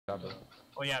Rubber.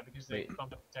 Oh yeah, because they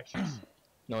bumped up the textures.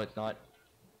 No, it's not.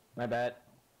 My bad.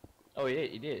 Oh,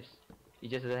 it is. It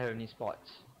just doesn't have any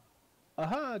spots.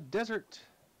 Aha, desert.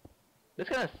 That's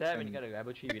kind of sad when you And got a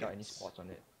rubber tree without any pickets. spots on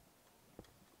it.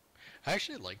 I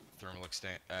actually like thermal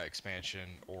expansion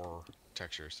or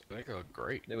textures. I think they look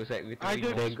great. There was like I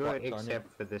literally do. no They're good spots on it.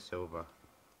 except for the silver.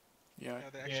 Yeah. Yeah,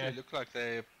 they actually look like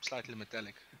they're slightly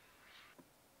metallic.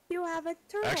 You have a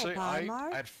turtle Actually, pie,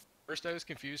 Mark. at first I was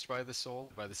confused by the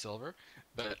silver,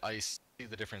 but I see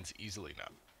the difference easily now.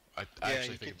 I Yeah,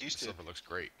 actually you think get the used to it. silver looks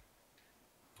great.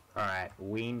 Alright,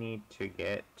 we need to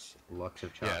get lots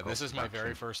of charcoal. Yeah, this is my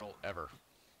very production. first roll ever.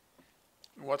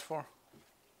 What for?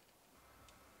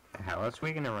 How else are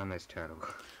we gonna run this turtle?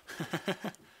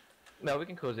 No, we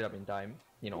can close it up in time.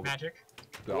 You know. Magic.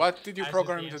 What did you As is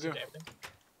program the to answer do? everything.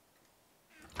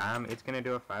 It's gonna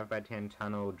do a 5x10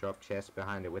 tunnel, drop chest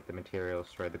behind it with the materials,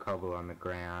 throw the cobble on the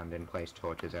ground, and place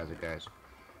torches as it goes.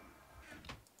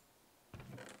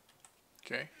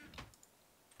 Okay.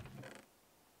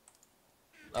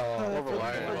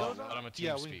 I'm a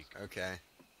team speak. Okay.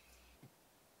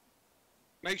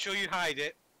 Make sure you hide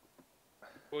it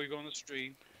before you go on the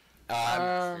stream. I'm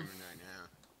Um, streaming right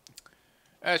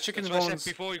now. Chicken That's what I said bones.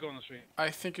 before you go on the stream. I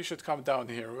think you should come down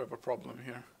here. We have a problem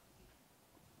here.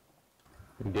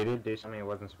 Did it do something it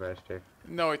wasn't supposed to?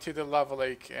 No, it hit a lava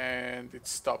lake and it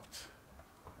stopped.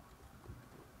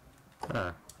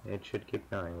 Huh. It should keep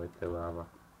going with the lava.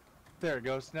 There it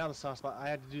goes. Now the soft spot. I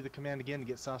had to do the command again to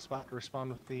get soft spot to respond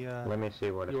with the Let me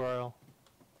see what it... URL.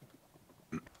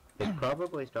 It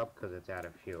probably stopped because it's out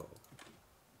of fuel.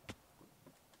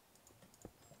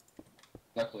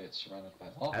 Luckily, it's surrounded by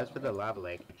lava. As for the lava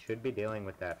lake, it should be dealing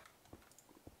with that.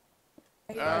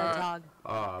 Dog.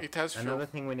 Oh, It has fuel. another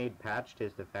thing we need patched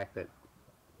is the fact that...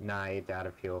 Nah, it's out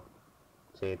of fuel.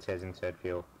 See, it says insert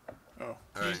fuel. Oh.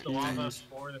 Use the lava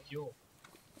for the fuel.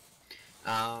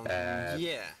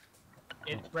 Yeah.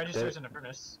 It registers in a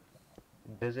furnace.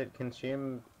 Does it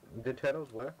consume... Do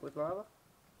turtles work with lava?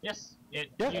 Yes,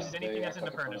 it Yeah. uses anything They that's in the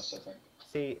act like a furnace. I think.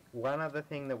 See, one other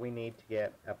thing that we need to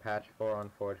get a patch for on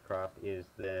Forgecraft is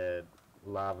the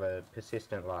lava,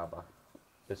 persistent lava.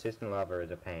 Persistent lava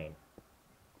is a pain.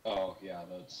 Oh, yeah,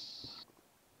 that's...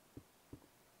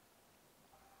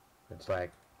 It's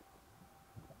like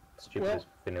stupidest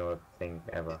vanilla thing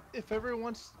ever. If everyone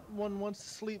wants to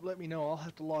sleep, let me know. I'll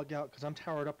have to log out because I'm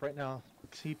towered up right now,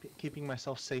 keeping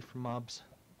myself safe from mobs.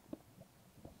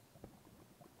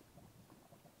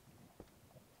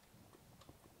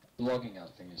 The logging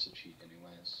out thing is a cheat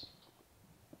anyways.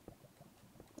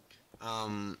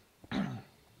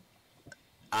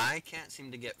 I can't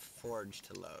seem to get Forge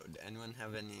to load. Anyone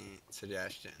have any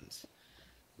suggestions?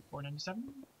 497.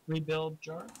 Rebuild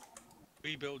jar.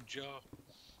 Rebuild jar.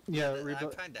 Yeah,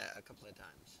 I've tried that a couple of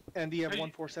times. And do you have Hey.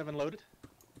 147 loaded?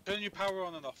 Turn your power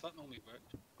on and off. That normally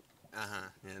worked. Uh-huh,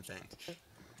 yeah, thanks.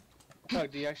 Oh,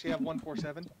 do you actually have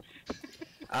 147?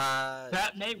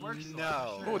 That may work.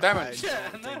 No. Oh, diamond. I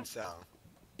don't think so.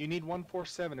 You need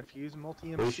 147. If you use We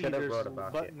multi-MC, should have there's brought a a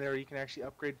bucket. button there you can actually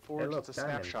upgrade Forge. look, It's a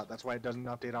diamonds. snapshot. That's why it doesn't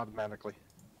update automatically.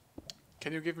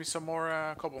 Can you give me some more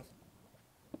cobble?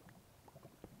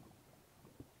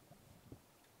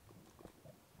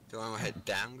 Do I want to hit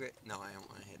downgrade? No, I don't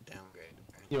want to hit downgrade.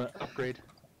 Right? You want to upgrade?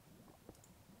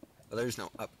 Well, there's no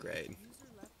upgrade.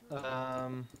 There's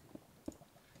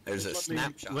a Let me-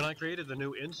 snapshot. When I created the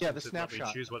new instance, Yeah, the it let me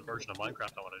snapshot. choose what version of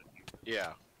Minecraft I wanted to use.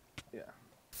 Yeah.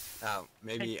 Oh,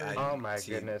 maybe I Oh didn't my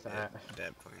see goodness, it at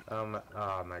that point.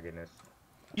 oh my goodness.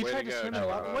 You Way tried to to go, swim in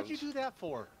lava. Dogs. What'd you do that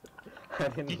for? I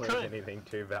didn't You lose could. anything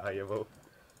too valuable.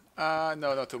 No,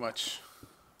 not too much.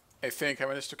 I think I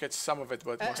managed to catch some of it,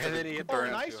 but most of And then he it hit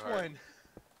burned. the Nice too hard. one.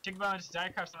 Chicken bones,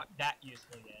 Diecraft's not that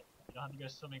useful yet. You don't have to go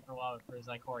swimming for lava for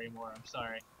Zycore anymore. I'm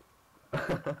sorry.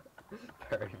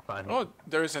 Very funny. Oh,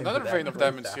 there is another That vein of was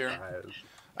diamonds here. sapphires.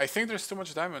 I think there's too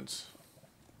much diamonds.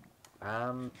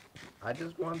 I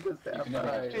just want the You can never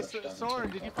have sapphires. Hey, touch diamonds Soren,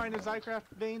 very did you find a Zycraft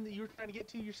vein that you were trying to get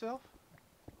to yourself?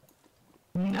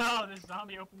 No, this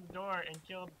zombie opened the door and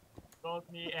killed both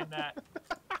me and that.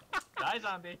 Die,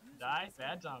 zombie. Die,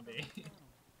 bad zombie.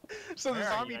 So the Where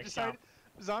are you,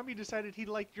 zombie decided he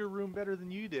liked your room better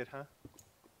than you did, huh?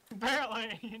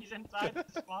 Apparently, he's inside the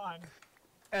spawn.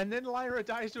 And then Lyra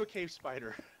dies to a cave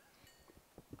spider.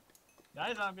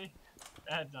 Die, zombie.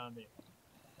 Bad zombie.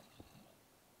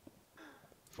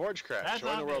 Forgecraft, Bad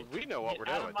showing the zombie. world we know what Get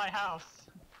we're out doing. of my house.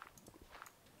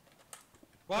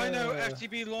 Why no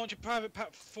FTB launch a private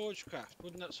pack for Forgecraft?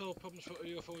 Wouldn't that solve problems for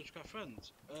your Forgecraft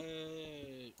friends?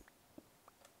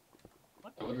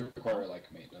 What? It would require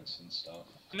like maintenance and stuff.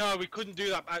 No, we couldn't do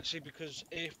that actually because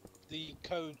if the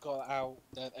code got out,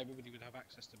 then everybody would have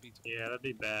access to beta. Yeah, that'd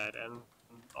be bad. And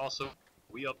also,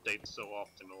 we update so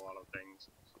often a lot of things.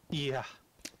 Yeah.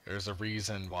 There's a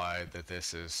reason why that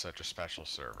this is such a special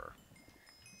server.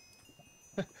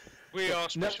 We are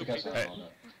special Because people. I'm on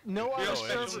it. No Yeah, other No,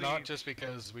 so it's server. not just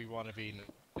because we want to be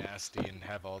nasty and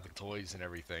have all the toys and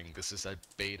everything. This is a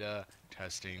beta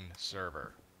testing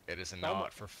server. It is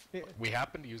not for. We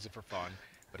happen to use it for fun,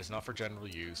 but it's not for general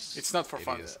use. It's not for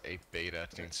fun. It is a beta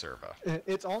testing server.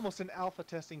 It's almost an alpha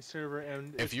testing server,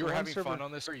 and If it's you're one having server... fun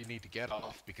on this server, you need to get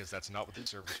off because that's not what the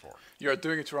server's for. You're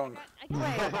doing it wrong. Wait,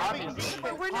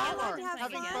 but we're not allowed to have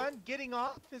having fun? fun, getting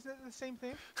off, isn't it the same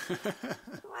thing?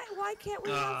 Why can't we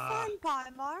have fun,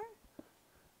 Paimar?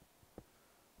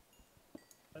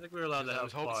 I think we're allowed to I have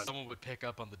was hoping fun. someone would pick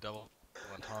up on the double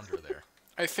entendre there.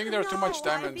 I think there are too much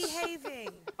diamonds. I'm behaving.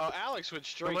 Oh, Alex went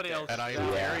straight Nobody there. else- And I Yeah,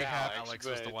 very yeah, happy Alex, Alex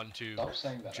was the but- one to Stop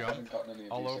saying that. I jump haven't gotten any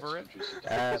of all these over it. extras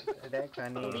yet. Dex, I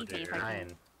need iron.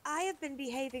 I have been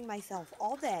behaving myself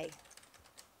all day.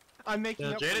 I'm making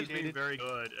Yeah, up for Jaden's you, been Jaden. very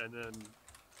good, and then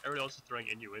everyone else is throwing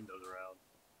innuendos around.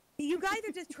 You guys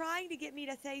are just trying to get me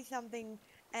to say something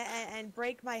and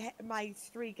break my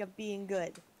streak of being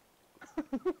good.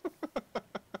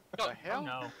 The hell?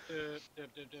 No.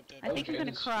 I think I'm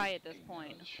gonna Jaden's cry at this speaking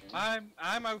point. on the stream.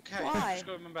 I'm okay. Why? I just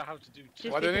gotta remember how to do.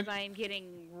 Just Why don't because it- I am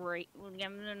getting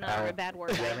no, Oh, a bad word.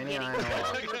 do you have I'm any getting iron ore?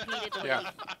 told repeatedly.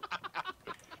 Yeah.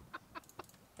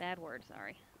 Bad word,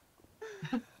 sorry.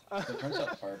 It turns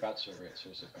out fire bats are a great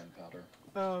source of gunpowder.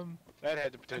 That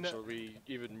had the potential to be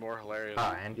even more hilarious.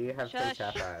 Oh, and do you have 2 Shush.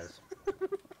 sapphires? Do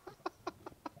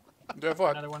you have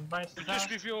what? Another one bites the Just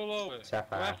dust. review all over.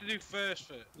 Sapphire. We have to do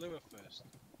Lure first.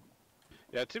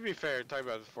 Yeah, to be fair, talking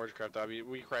about the Forgecraft, I mean,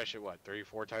 we crash it, what,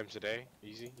 3-4 times a day?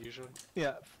 Easy, usually?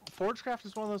 Yeah, Forgecraft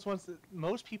is one of those ones that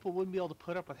most people wouldn't be able to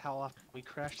put up with how often we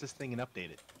crash this thing and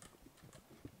update it.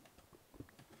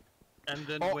 And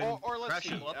then Or, when or let's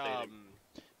crashing see, while updating.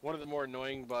 one of the more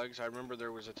annoying bugs, I remember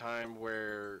there was a time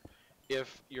where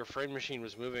if your friend machine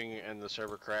was moving and the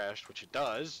server crashed, which it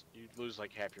does, you'd lose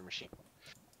like half your machine.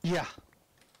 Yeah.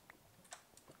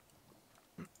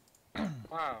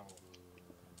 Wow.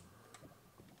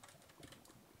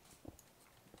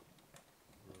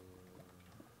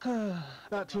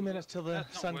 About 2 minutes till the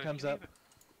That's not sun working comes up.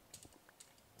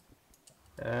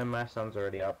 either. My sun's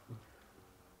already up.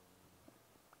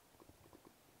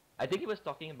 I think he was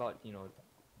talking about, What do you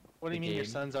The mean your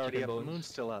game, sun's already Chicken up? The Bones. moon's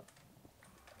still up.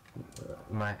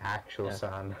 My actual Yeah.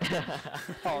 sun.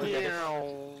 Oh,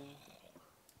 yeah.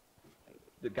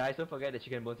 The guys, don't forget that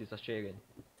Chicken Bones is Australian.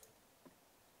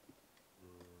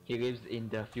 He lives in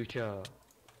the future.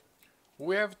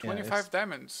 We have Yeah, 25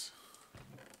 diamonds.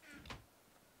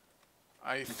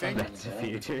 I think That's a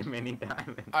few too many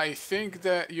diamonds.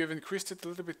 that you've increased it a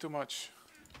little bit too much.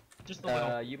 Just a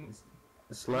little. You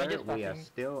Slow, just we are passing-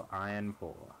 still iron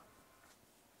poor.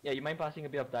 Yeah, you mind passing a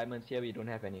bit of diamonds here? We don't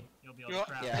have any. You'll be able Well,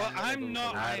 to craft. Yeah. well, I'm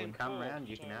not Alright, iron come poor, round,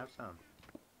 you can so- have some.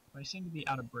 I seem to be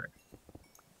out of brick.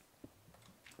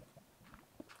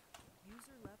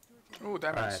 Oh,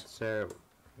 diamonds. Alright, so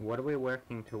what are we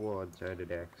working towards,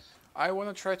 odedex? I want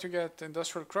to try to get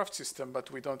industrial craft system, but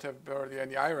we don't have barely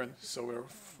any iron, so we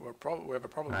have a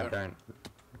problem there.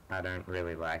 I don't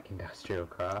really like industrial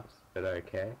crafts, but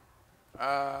okay.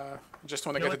 Just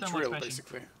want to Go get with a thermal drill, expansion.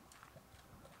 basically.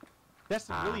 That's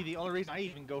really the only reason I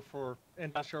even go for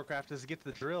industrial craft is to get to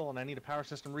the drill, and I need a power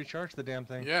system to recharge the damn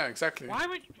thing. Yeah, exactly. Why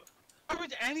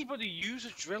would anybody use a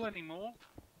drill anymore?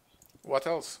 What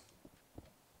else?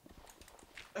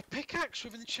 A pickaxe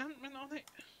with enchantment on it?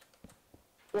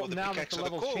 Well, the now that pickaxe the or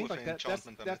the levels core change with like that,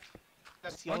 enchantment on it.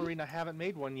 that's the only reason I haven't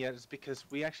made one yet, is because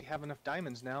we actually have enough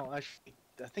diamonds now. I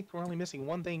think we're only missing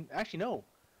one thing. Actually, no.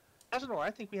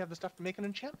 I think we have the stuff to make an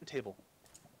enchantment table.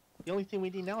 The only thing we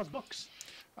need now is books.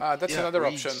 That's Yeah, another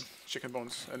reeds. option. Chicken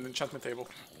bones, an enchantment table.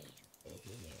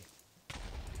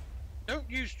 Don't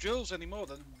use drills anymore,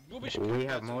 then rubbish. We compared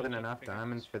have to more than other enough pickaxes.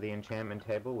 diamonds for the enchantment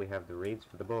table, we have the reeds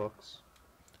for the books.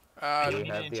 You we need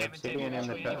an have the enchantment table obsidian and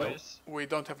the actually pebble. anyways. We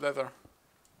don't have leather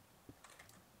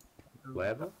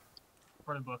Leather?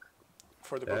 For the book.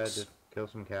 for the books. Just kill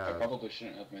some I cows. probably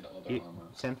shouldn't have made leather armor.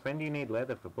 Since when do you need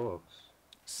leather for books?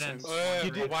 Since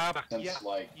You do- a while back. Since Yeah.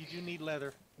 like You do need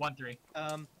leather. 1-3.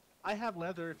 I have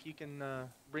leather if you can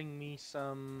bring me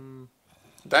some...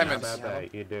 Diamonds. How about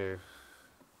that? You do.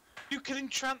 You can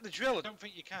enchant the drill. I don't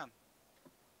think you can.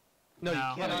 No, No. you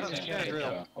I cannot think enchant it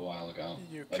drill. a while ago,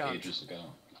 You like can't. ages ago,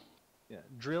 Yeah,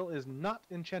 drill is not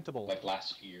enchantable. like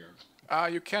last year.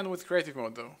 You can with creative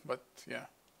mode though, but yeah.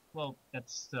 Well,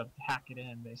 that's to hack it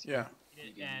in, basically. Yeah.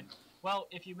 And Well,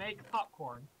 if you make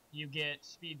popcorn, you get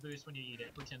speed boost when you eat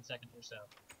it for 10 seconds or so.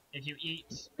 If you eat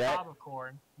cob of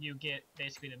corn, you get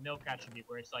basically the milk attribute,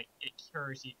 where it's like it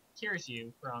cures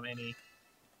you from any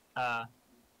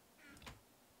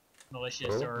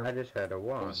malicious or. I just had a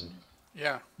wand.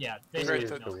 Yeah. Yeah, Created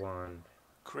basically. the wand.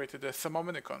 Created a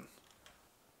thermomenicon.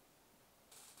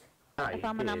 Ah, you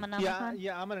did.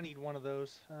 Yeah, I'm gonna need one of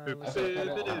those.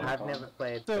 I've never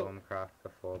played Stormcraft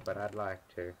before, but I'd like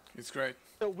to. It's great.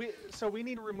 So we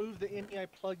need to remove the NEI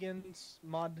plugins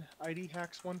mod ID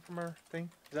hacks one from our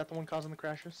thing. Is that the one causing the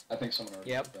crashes? I think someone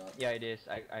already did that. Yeah, it is.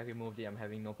 I removed it. I'm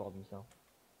having no problems now.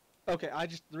 Okay,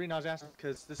 the reason I was asking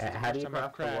because this is the how do first you time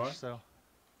I've craft the crashed. So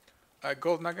A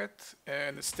gold nugget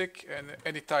and a stick and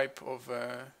any type of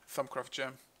Thumbcraft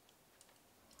gem.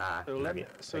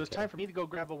 So it's time for me to go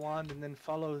grab a wand and then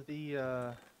follow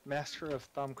the master of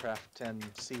Thumbcraft and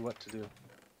see what to do.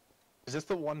 Is this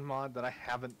the one mod that I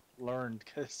haven't learned?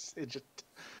 Because it just...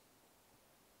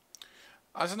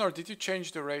 Azanor, did you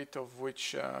change the rate of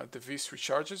which the Vis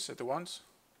recharges at the once?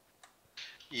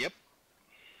 Yep.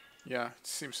 Yeah, it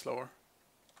seems slower.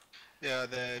 Yeah,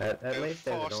 At go least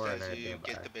there's an fast aura as node you nearby.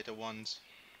 get the better ones.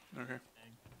 Okay.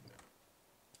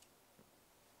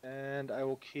 And I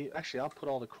will keep... Actually, I'll put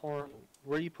all the corn...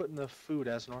 Where are you putting the food,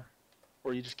 Azanor?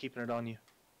 Or are you just keeping it on you?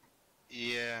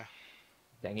 Yeah.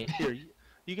 Dang it. Here,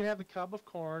 you can have the cob of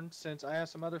corn. Since I have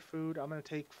some other food, I'm going to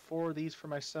take 4 of these for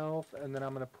myself, and then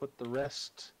I'm going to put the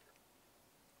rest...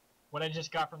 What I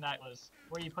just got from that was,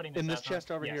 where are you putting this? In this Azanor?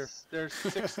 chest over here. Yes. There's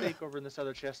 6 steak over in this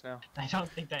other chest now. I don't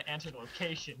think that answered the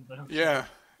location, but okay. Yeah,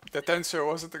 that answer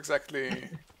wasn't exactly...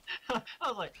 I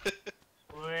was like,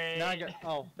 wait. Now I got...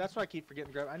 Oh, that's why I keep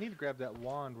forgetting to grab... I need to grab that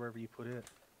wand wherever you put it.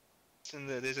 It's in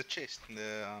there's a chest in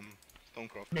the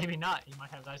Stormcraft. Maybe not. He might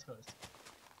have his eyes closed.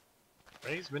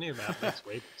 Raise minimap makes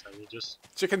way better. You just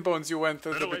Chicken bones, you went a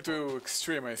little bit too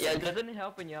extreme, I Yeah, think. it doesn't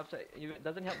help when you're upside. It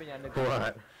doesn't help when you're underground.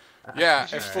 What? Yeah,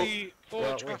 Is if this full... the Well, we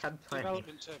Forgecraft had plenty.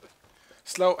 development server?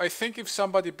 Slow, I think if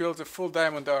somebody builds a full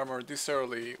diamond armor this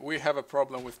early, we have a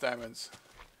problem with diamonds.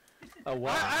 Oh,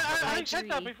 wow. I said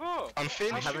that before. I'm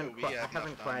fairly I sure haven't, we I have haven't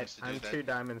enough quite... diamonds to do I'm that. 2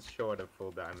 diamonds short of full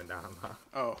diamond armor.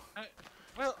 Oh.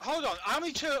 Well, hold on. How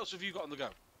many turtles have you got on the go?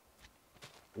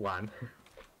 1.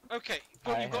 Okay,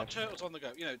 but I you've got have- turtles on the go.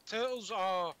 You know, turtles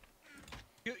are...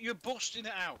 You're busting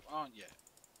it out, aren't you?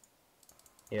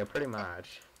 Yeah, pretty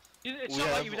much. It's We not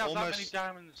like have you would have that many almost-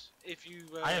 diamonds if you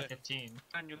I have 15.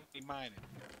 manually mining.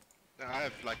 I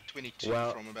have like 22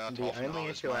 Well, from about the half an only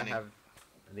hour's issue I mining. have...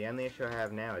 The only issue I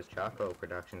have now is charcoal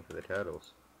production for the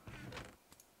turtles.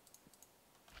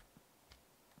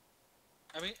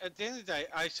 I mean, at the end of the day,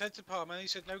 I said to Palmer, and he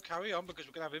said, no, carry on, because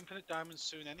we're going to have infinite diamonds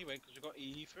soon anyway, because we've got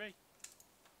EE3.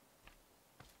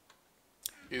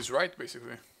 He's right,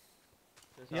 basically.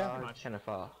 Yeah. Kind of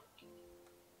far.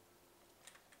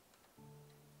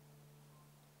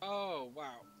 Oh, wow.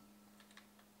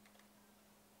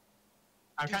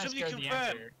 I'm Can kind of somebody scared of the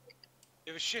confirm answer.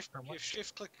 if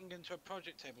shift clicking into a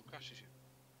project table crashes you?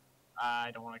 I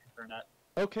don't want to confirm that.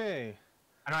 Okay.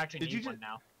 I don't actually Did need you one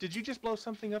now. Did you just blow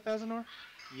something up, Azanor?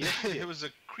 It was a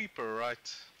creeper,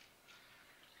 right?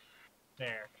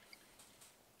 There.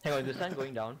 Hang on, is the sun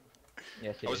going down?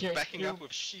 Yes, it I was is. backing up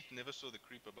with sheep, never saw the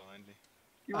creeper behind me.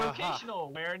 Your Aha. locational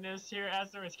awareness here,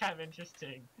 Azor, is kind of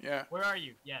interesting. Yeah. Where are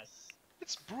you? Yes.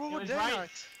 It's It broad was daylight right.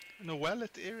 in a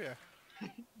well-lit area.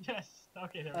 Yes.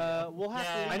 Okay, there we go. We'll have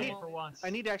yeah, to... I need for once. I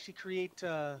need to actually create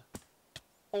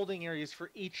holding areas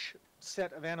for each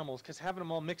set of animals, because having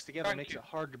them all mixed together Thank makes you. it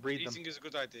hard to breed them. Eating is a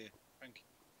good idea. Thank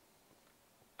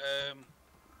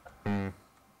you.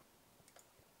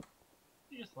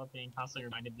 You just love being constantly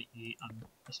reminded to eat on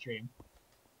the stream.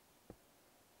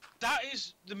 That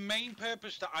is the main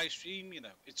purpose that I stream, you know.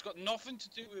 It's got nothing to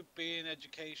do with being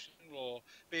educational or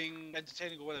being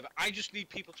entertaining or whatever. I just need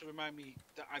people to remind me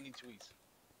that I need to eat.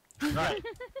 Right.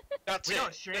 That's We it.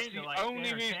 don't stream That's to, the like,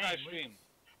 only reason I entertain. stream.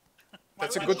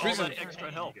 That's a Why good would I reason. do that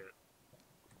extra help?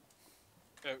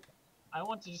 I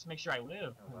want to just make sure I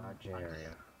live. Large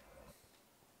area.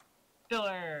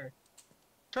 Filler.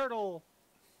 Turtle.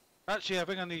 Actually, I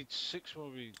think I need 6 more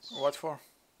reeds. What for?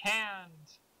 Hand.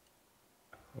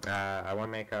 I want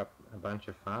to make up a bunch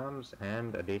of farms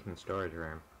and a decent storage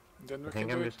room. Then we I think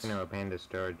can I'm do just it. going to abandon the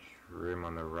storage room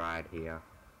on the right here.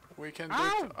 We can do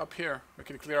it up here. We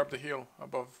can clear up the hill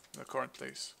above the current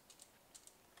place.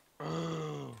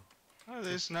 Oh,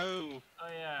 there's no Oh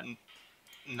yeah.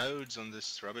 nodes on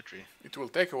this rubber tree. It will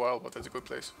take a while, but that's a good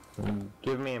place.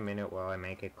 Give me a minute while I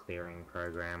make a clearing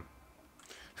program.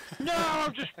 No,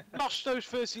 I've just lost those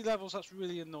 30 levels. That's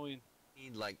really annoying.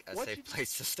 Need like a What safe did-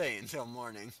 place to stay until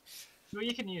morning. Well,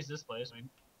 you can use this place. I mean,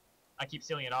 I keep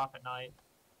sealing it off at night.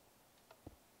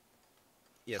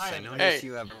 Yes, Hi, I everybody. noticed Hey.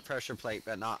 you have a pressure plate,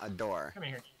 but not a door. Come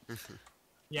here.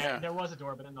 Yeah, Yeah. there was a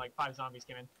door, but then like 5 zombies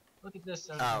came in. Look at this.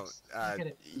 Oh, Look at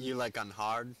it. you like on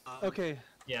hard? Okay.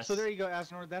 Yes. So there you go,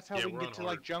 Asnor. That's how Yeah, we can we're get on to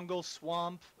like hard. jungle,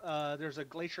 swamp. There's a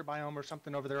glacier biome or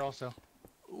something over there also.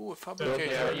 Ooh, a Yeah,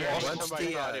 fabricator. yeah, Also, What's somebody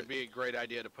the, thought it'd be a great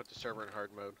idea to put the server in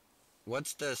hard mode.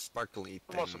 What's the sparkly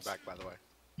I'm also things? back, by the way.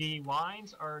 The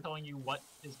lines are telling you what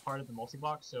is part of the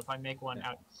multi-block, so if I make one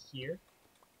out here,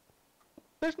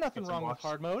 There's nothing Get some wrong with blocks.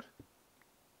 hard mode.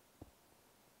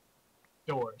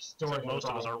 doors. So Doors. most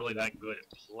of us aren't really that good at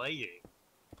playing.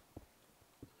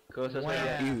 Close us Wow. right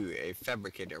there. Ooh, a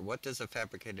fabricator. What does a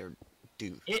fabricator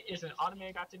do? It is an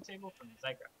automated crafting table from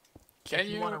Zycraft. Can If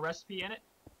you want a recipe in it,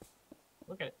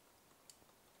 look at it.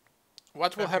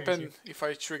 What will Fabricator's happen if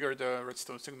I trigger the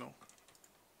redstone signal?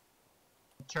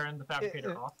 Turn the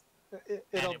fabricator off, and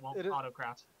it won't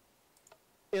auto-craft.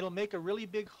 It'll make a really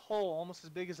big hole, almost as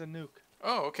big as a nuke.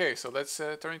 Oh, okay, so let's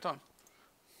turn it on.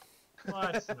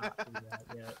 Let's not do that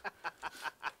yet.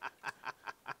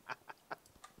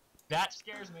 That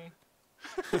scares me.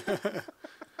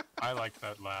 I like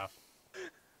that laugh.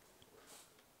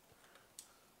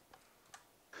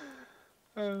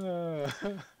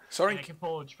 Sorry, And I can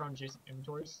pull it from Jason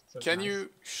inventories. So it's can nice. you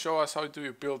show us how do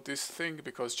you build this thing?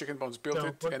 Because Chicken Bones built So,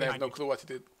 it, look and I have behind no you. clue what he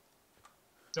did.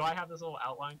 So I have this little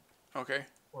outline, Okay.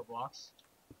 4 blocks,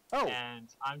 Oh, and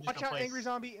I'm just watch gonna out, place angry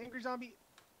zombie, angry zombie.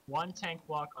 1 tank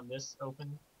block on this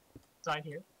open side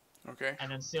here, Okay.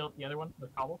 and then seal the other one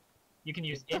with cobble. You can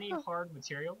use any hard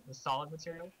material, the solid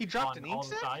material, He dropped on an all ink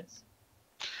the sac? sides.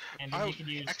 And then I you can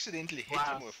use accidentally hit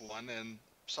glass. him with one, and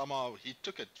somehow he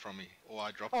took it from me, or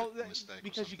I dropped Oh, it by mistake. or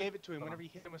because you something. gave it to him. Whenever you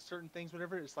hit him with certain things,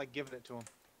 whatever, it's like giving it to him.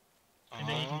 And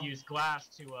then you can Ah. use glass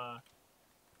to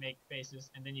make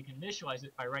faces, and then you can initialize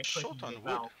it by right-clicking Shot on the wood.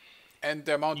 valve. And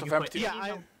the amount You of can put empty. any Yeah,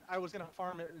 num- I was gonna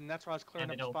farm it, and that's why I was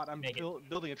clearing And up the it'll spot. I'm make it.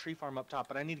 building a tree farm up top,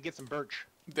 but I need to get some birch.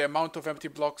 The amount of empty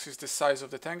blocks is the size of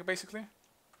the tank, basically.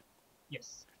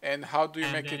 Yes. And how do you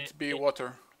And make then it be it-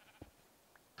 water?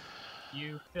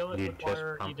 You fill it You with just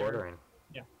water pump either. water in.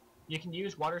 Yeah. You can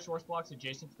use water source blocks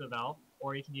adjacent to the valve,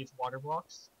 or you can use water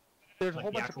blocks. There's a Like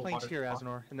whole the bunch of actual planks water here, block.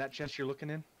 Asnor, in that chest you're looking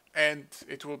in. And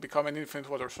it will become an infinite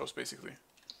water source, basically.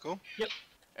 Cool. Yep.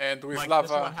 And with Like lava,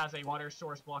 this one has a water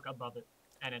source block above it,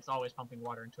 and it's always pumping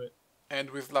water into it.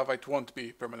 it won't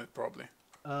be permanent, probably.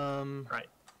 Right.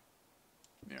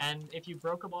 Yeah. And if you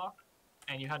broke a block,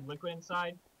 and you had liquid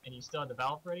inside, and you still had the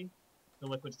valve ready, the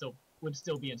liquid would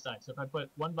still be inside. So if I put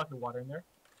 1 bucket of water in there,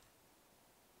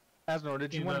 Asnor,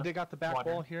 did you Do want to the dig out the back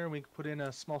water. wall here, and we can put in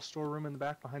a small storeroom in the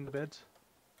back behind the beds?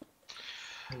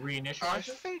 I reinitialize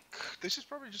it. think this is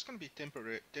probably just going to be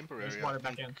temporary. There's I water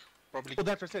back think in. Probably. Well,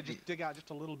 that's what I said. Just dig out just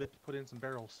a little bit to put in some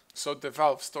barrels. So the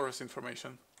valve stores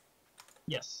information.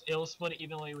 Yes, it'll split it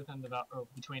evenly within the or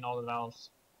between all the valves.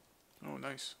 Oh,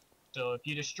 nice. So if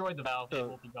you destroy the valve, it So-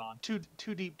 will be gone. Two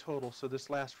deep total. So this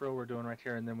last row we're doing right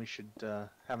here, and then we should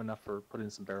have enough for putting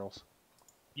in some barrels.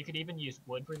 You could even use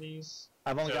wood for these.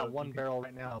 I've only So got one you could- barrel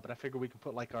right now, but I figure we can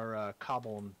put like our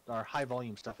cobble and our high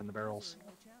volume stuff in the barrels.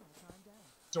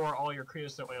 Store all your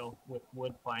creosote oil with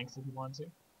wood planks if you want to,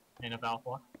 in a valve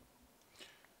block.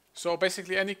 So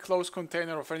basically, any closed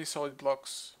container of any solid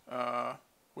blocks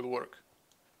will work.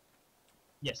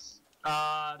 Yes.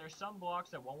 There's some blocks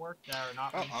that won't work that are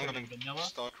not Oh, I'm researched going in vanilla. to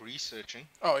start researching.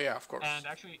 Oh yeah, of course. And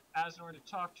actually, as in order to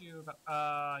talk to you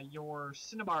about your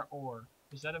cinnabar ore,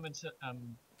 is that a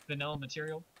vanilla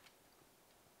material?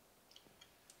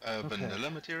 Vanilla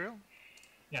material?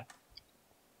 Yeah.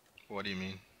 What do you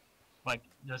mean? Like,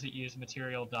 does it use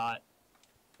material dot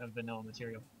of vanilla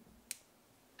material?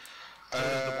 What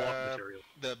is the block material?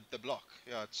 The block.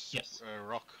 Yeah, it's Yes.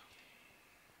 rock.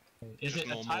 Is Just it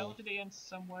normal. a tile today in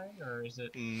some way, or is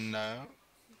it No.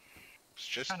 It's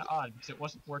just kind of odd because it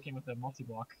wasn't working with the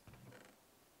multi-block?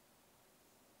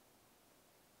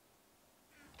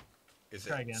 Is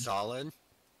Try it again. solid?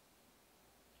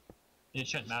 It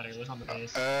shouldn't matter. It was on the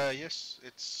base. yes,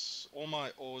 it's all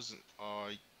my ores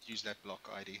use that block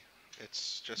ID.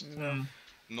 It's just Mm.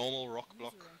 normal rock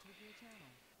block.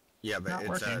 Yeah, but Not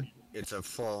working. it's a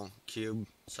full cube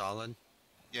solid.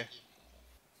 Yeah.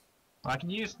 Well, I can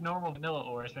use normal vanilla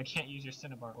ores, but I can't use your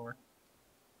cinnabar ore.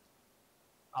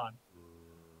 Odd.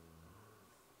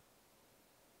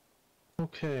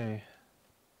 Okay.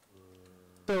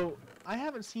 So I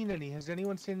haven't seen any. Has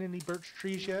anyone seen any birch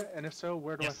trees yet? And if so,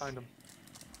 where do I Yes. find them?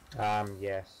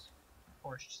 Yes. Of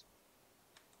course.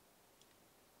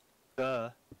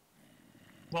 Duh.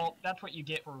 Well, that's what you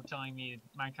get for telling me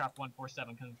Minecraft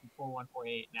 147 comes before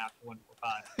 148 and after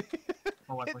 145.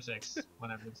 Or 146,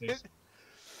 whatever it is.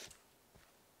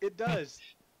 It does.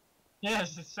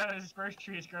 Yes, so his first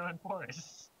tree is growing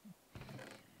forests.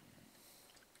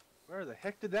 Where the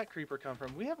heck did that creeper come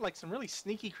from? We have like some really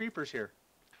sneaky creepers here.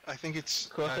 I think it's,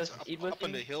 Closest, up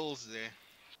on the hills there.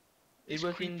 It There's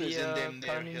was in creepers the in them there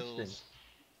current hills. instance.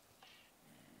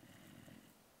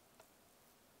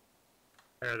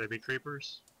 Are they big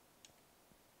creepers?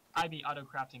 I be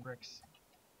auto-crafting bricks.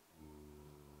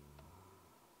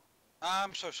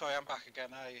 I'm so sorry, I'm back again.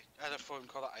 I had a phone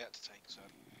call that I had to take, so.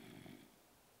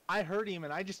 I heard him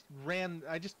and I just ran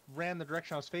the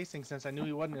direction I was facing since I knew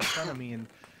he wasn't in front of me, and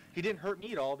he didn't hurt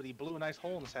me at all, but he blew a nice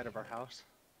hole in the side of our house.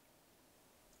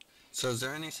 So is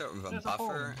there any sort of a There's a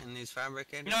buffer hole. in these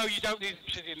fabricators? No, you don't need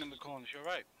obsidian in the corners, you're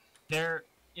right. There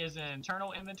is an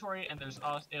internal inventory, and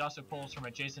it also pulls from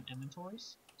adjacent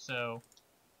inventories. So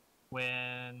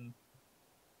when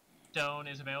stone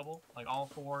is available, like all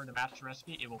 4 to match the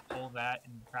recipe, it will pull that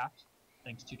and craft,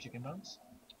 thanks to chicken bones.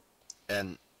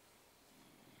 And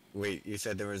wait, you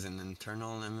said there was an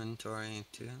internal inventory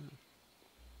too?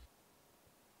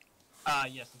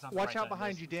 Yes, it's on the Watch right out side.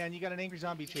 behind you, Dan. You got an angry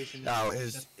zombie chasing you. Oh,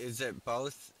 is it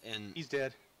both in? He's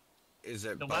dead. Is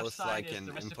it The left both side like is an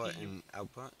the input recipe and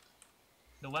output?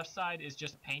 The left side is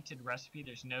just painted recipe,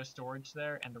 there's no storage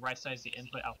there, and the right side is the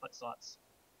input-output slots.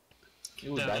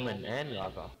 Ooh, So- diamond and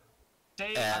lava.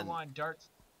 Say I want dark,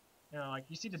 like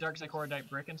you see the dark Zycorodite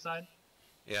brick inside?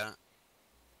 Yeah.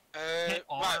 Hit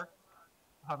R, Right.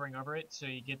 hovering over it, so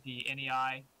you get the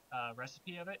NEI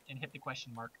recipe of it, and hit the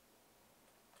question mark.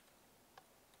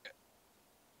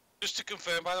 Just to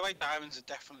confirm, by the way, diamonds are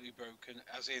definitely broken,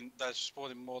 as in they're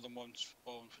spawning more than one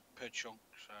spawn per chunk,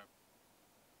 so.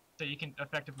 So you can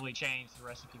effectively change the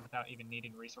recipe without even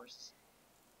needing resources.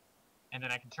 And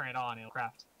then I can turn it on, it'll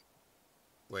craft.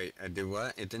 Wait, I do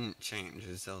what? It didn't change.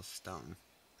 It's still stone.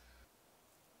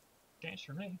 Changed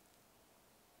for me.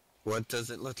 What does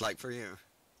it look like for you?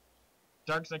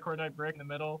 Dark Zycorodite brick in the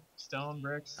middle, stone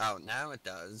bricks. Oh, now it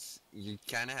does. You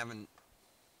kind of have an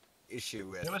issue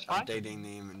with It was fine. updating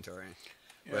the inventory.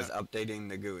 Yeah. With updating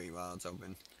the GUI while it's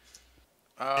open.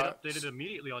 It updated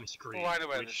immediately on screen, Oh, I know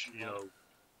where which, this is you know,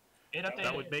 It updated.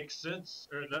 that would make sense,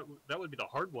 or that would be the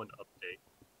hard one to update.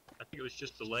 I think it was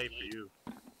just delay for you.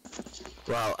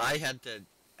 Well, I had to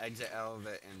exit out of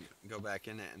it and go back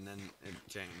in it, and then it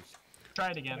changed.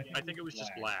 Try it again. I think it was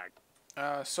just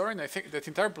lag. Soren, I think that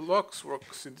entire blocks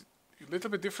works a little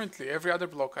bit differently. Every other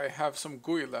block I have some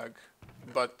GUI lag,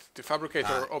 but the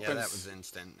fabricator opens yeah, that was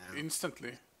instant now.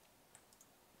 instantly.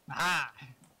 Ah!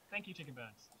 Thank you, chicken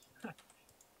bones.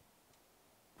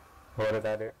 What did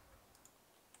I do?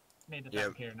 Made the Yeah.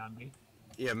 fabricator non-B.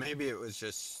 Yeah, maybe it was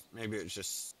just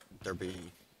there be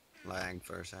lag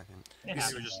for a second. It It was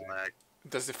happens. just lag.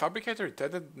 Does the fabricator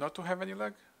intended not to have any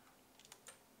lag?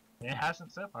 It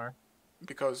hasn't so far.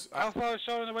 Because How far is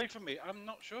someone away from me? I'm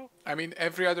not sure. I mean,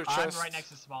 every other I'm chest, right next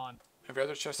to spawn. every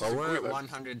other chest Well, is a we're GUI at lag.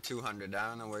 100, 200. I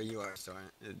don't know where you are, so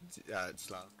it's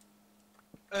slow.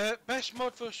 Best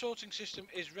mod for a sorting system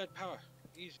is red power.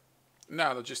 Easy.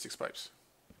 Nah, logistics pipes.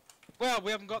 Well,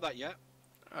 we haven't got that yet.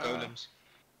 Golems.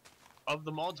 Of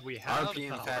the mods we have,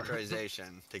 RP and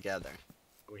factorization together.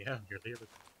 we have nearly everything.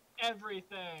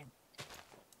 Everything!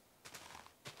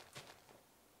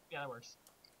 Yeah, that works.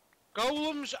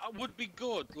 Golems would be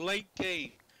good late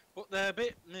game, but they're a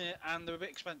bit meh and they're a bit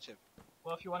expensive.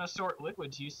 Well, if you want to sort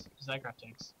liquids, use Zycraft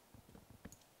tanks.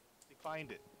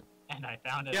 Find it. And I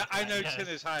found it. Yeah, I know yes. tin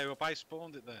is higher up. I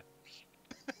spawned it there.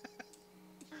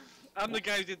 I'm the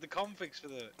guy who did the configs for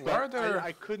the. Where are there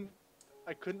I couldn't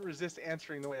resist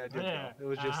answering the way I did. Yeah, Though. It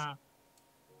was just.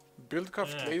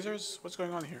 buildcraft Yeah. lasers? What's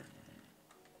going on here?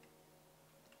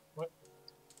 What?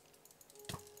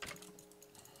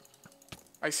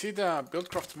 I see the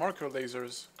buildcraft marker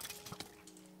lasers.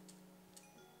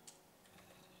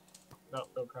 No,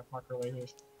 Buildcraft marker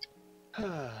lasers.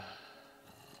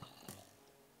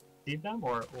 See them,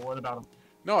 or what about them?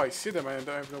 No, I see them and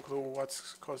I have no clue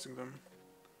what's causing them.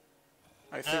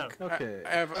 I think Oh, okay. I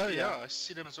have, Oh yeah, I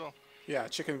see them as well. yeah,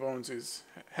 Chicken Bones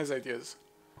has ideas.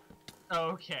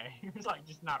 Okay, it's like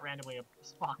just not randomly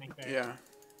spawning there. Yeah.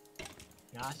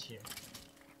 Gotcha.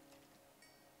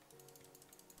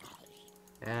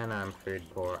 And I'm food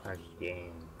poor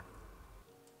again.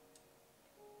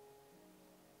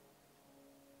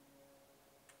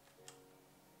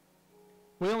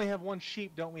 We only have one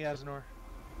sheep, don't we, Aznor?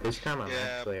 This time I'm Yeah,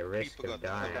 actually at risk people of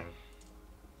got that.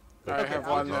 dying. I have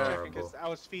one because I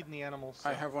was feeding the animals. So.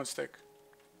 I have one stick.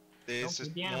 There's Don't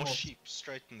feed the more animals. sheep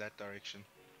straight in that direction.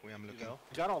 Where I'm looking.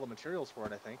 We got all the materials for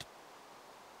it, I think.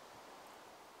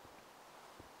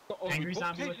 Got all Angry the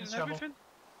zombie with bookcases his and shovel. everything.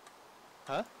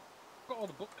 Huh? Got all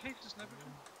the bookcases and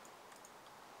everything.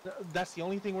 That's the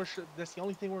only thing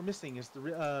we're missing is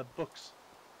the books.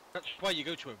 That's why you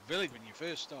go to a village when you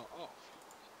first start off.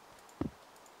 You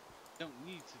don't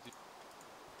need to do.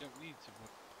 You don't need to.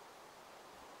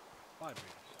 Library.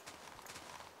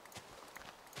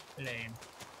 Lame.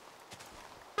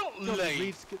 Not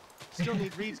lame. Still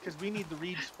need reeds because we need the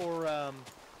reeds for.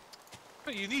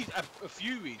 But you need a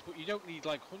few reeds, but you don't need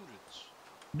like hundreds.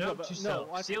 No, No,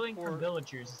 I think stealing for- from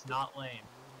villagers is not lame.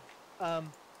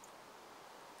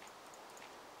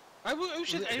 Who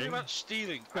said anything about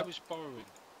stealing? I was borrowing.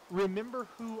 Remember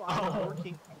who I'm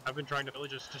working. I've been trying to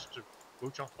villagers just to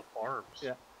mooch off the farms.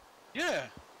 Yeah. Yeah.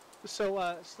 So,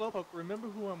 Slowpoke, remember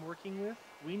who I'm working with?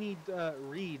 We need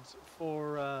reeds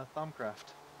for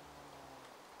Thumbcraft.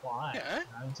 Why? Yeah.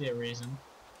 I don't see a reason.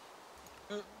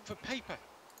 For paper.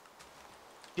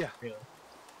 Yeah. Really.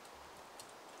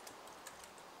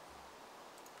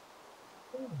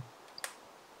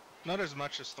 Not as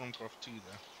much as Stormcraft 2,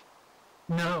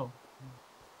 though. No.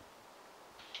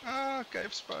 Ah,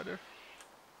 cave spider.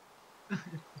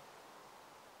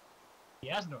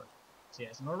 Yasnor. See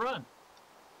Yasnor run.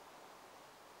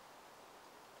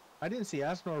 I didn't see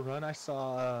Asnor run. I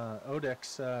saw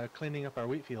Odex cleaning up our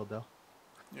wheat field, though.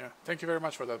 Yeah, thank you very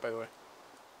much for that, by the way.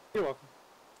 You're welcome.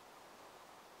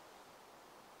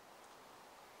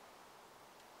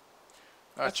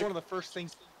 That's one of the first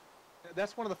things.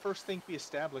 That's one of the first things we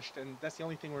established, and that's the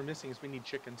only thing we're missing is we need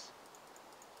chickens.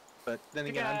 But then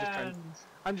again,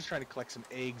 I'm just trying to collect some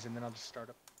eggs, and then I'll just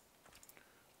start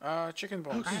up. Chicken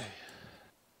bones. Okay.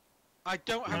 I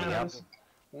don't have an apple.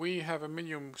 We have a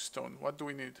medium stone. What do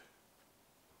we need?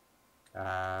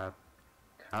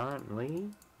 Currently,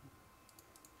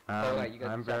 you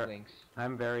got saplings.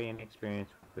 I'm very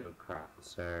inexperienced with Forgecraft,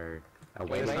 so a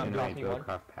way Can to you generate drop me one?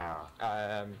 Forgecraft power.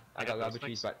 I got rubber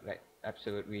trees, but like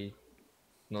absolutely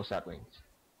no saplings,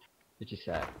 which is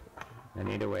sad. I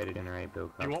need a way to generate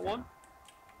Buildcraft. You want one?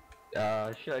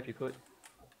 Sure, if you could.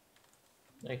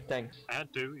 Hey, thanks. I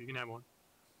had two. You can have one.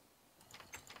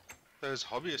 Those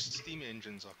hobbyist steam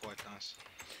engines are quite nice.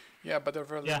 Yeah, but they're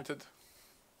very limited.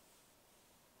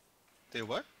 They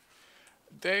what?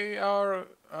 They are.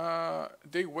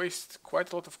 They waste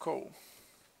quite a lot of coal.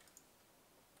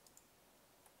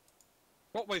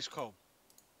 What waste coal?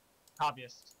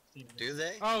 Hobbyist. Do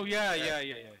they? Oh yeah.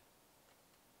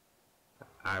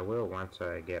 I will once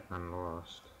I get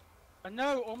unlost. I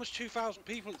know, almost 2,000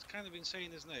 people. It's kind of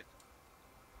insane, isn't it?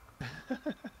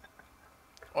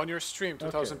 On your stream,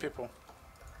 2,000 people.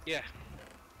 Yeah.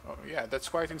 Oh, yeah, that's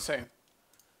quite insane.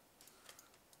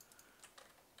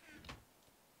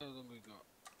 How long we got?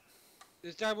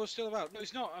 Is Dabo still about? No,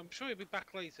 he's not. I'm sure he'll be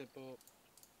back later, but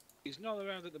he's not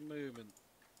around at the moment.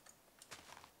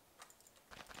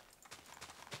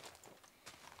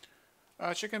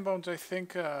 Chicken bones. I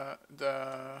think the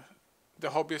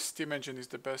hobbyist steam engine is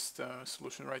the best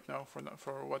solution right now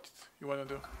for what you want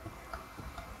to do.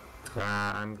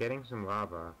 I'm getting some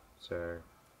lava, so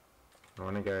I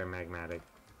want to go magmatic.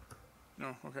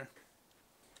 No, okay.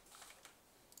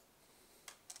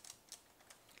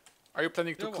 Are you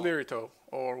planning to clear it though,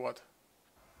 or what?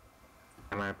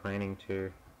 Am I planning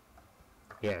to?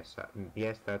 Yes,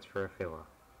 yes, that's for a filler.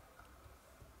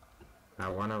 I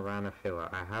want to run a filler.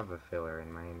 I have a filler in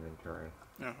my inventory.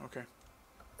 Yeah, okay.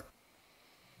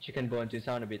 Chicken bones, you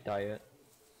sound a bit tired.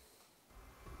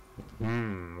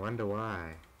 Wonder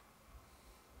why.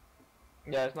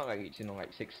 Yeah, it's not like it's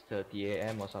like 6:30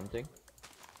 AM or something.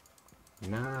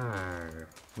 No,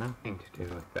 nothing to do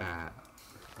with that.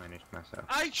 Finished myself.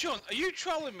 Hey, Sean, are you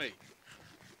trolling me?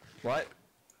 What?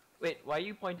 Wait, why are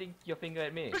you pointing your finger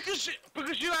at me? Because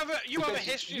you have a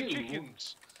history of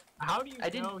chickens. How do you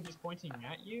know he's pointing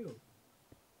at you?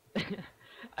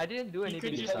 I didn't do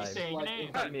anything this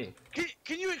time. Me.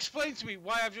 Can you explain to me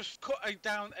why I've just cut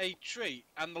down a tree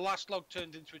and the last log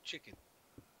turned into a chicken?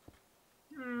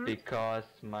 Because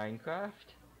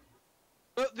Minecraft?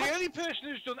 But the only person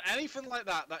who's done anything like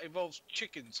that involves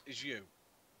chickens is you.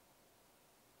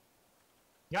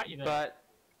 Got you there. But,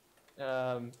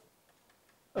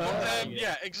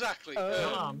 yeah, exactly.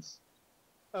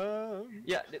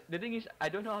 Yeah, the thing is, I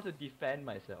don't know how to defend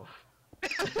myself.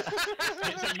 So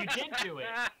you did do it.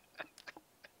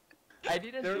 I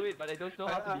didn't do it, but I don't know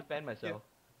how to defend myself.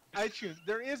 Yeah. iTunes,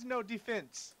 there is no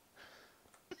defense.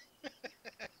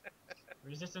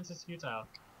 Resistance is futile.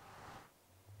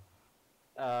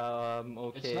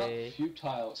 Okay. It's not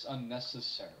futile, it's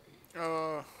unnecessary.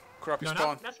 Crappy No,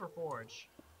 spawn. that's for Forge.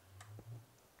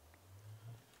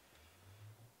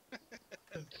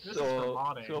 So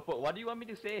what do you want me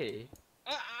to say?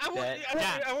 I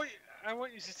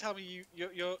want you to tell me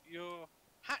your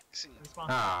Haxing.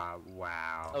 Ah,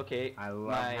 wow. Okay, I love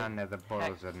my how nether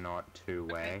portals are not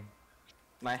two-way.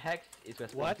 My hex is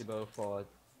responsible for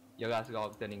your last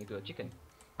log turning into a chicken.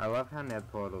 I love how nether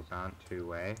portals aren't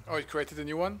two-way. Oh, it created a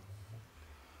new one?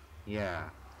 Yeah.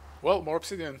 Well, more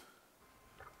obsidian.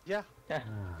 Yeah.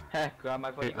 Grandma,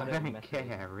 I thought you I got don't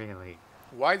care, really.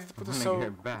 Why did it put I us wanna so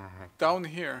go back. down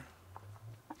here?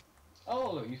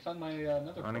 Oh, you found my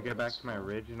nether. I want to go back to my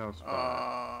original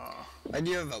spot. I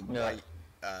do have a white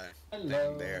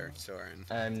thing there, Soren.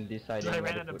 I'm deciding. I where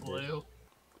ran to out of put blue.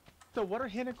 So what are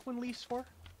Hennequin leaves for?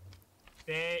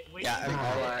 We Yeah,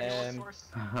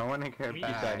 I want to go I'm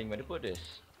back. deciding where to put this.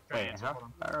 Wait, how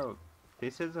far out?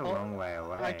 This is a long way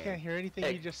away. I can't hear anything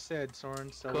Hey. you just said,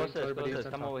 Soren. So wait Closer, till everybody closer,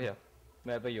 is come done over talking. here.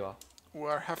 Wherever you are.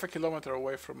 We're half a kilometer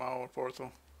away from our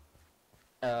portal.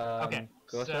 Okay,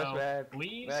 Closer, so where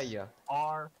leaves are you?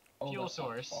 are Oh, fuel that's not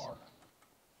source. far.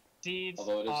 Seeds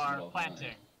Although it is are above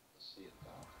planting. See it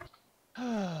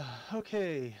though.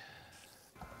 Okay.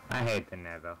 I hate the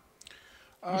nether.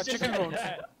 Chicken bones.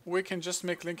 We can just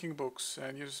make linking books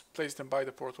and you just place them by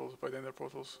the portals, by the ender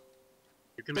portals.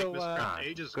 You can make So, this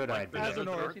ages good like the idea. nether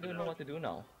Asinor, dark I don't know what to do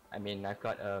now. I mean, I've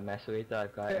got a macerator,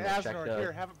 I've got Hey, an Asinor, extractor.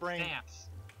 here, have a brain. Stamps.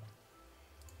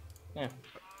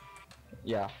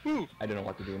 Yeah, Ooh, I don't know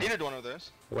what to do now. needed one of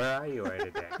those. Where are you,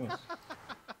 odedex?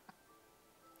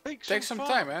 Take some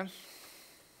time, man.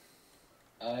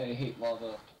 I hate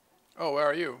lava. Oh, where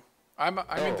are you? I'm in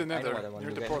Oh, the I know nether, what I want near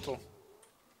to the get. portal.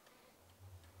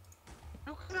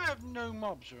 How can I have no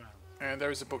mobs around? And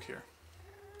there is a book here.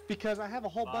 Because I have a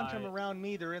whole bunch of them Bye. around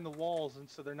me. They're in the walls, and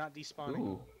so they're not despawning.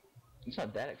 Ooh, it's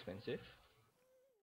not that expensive.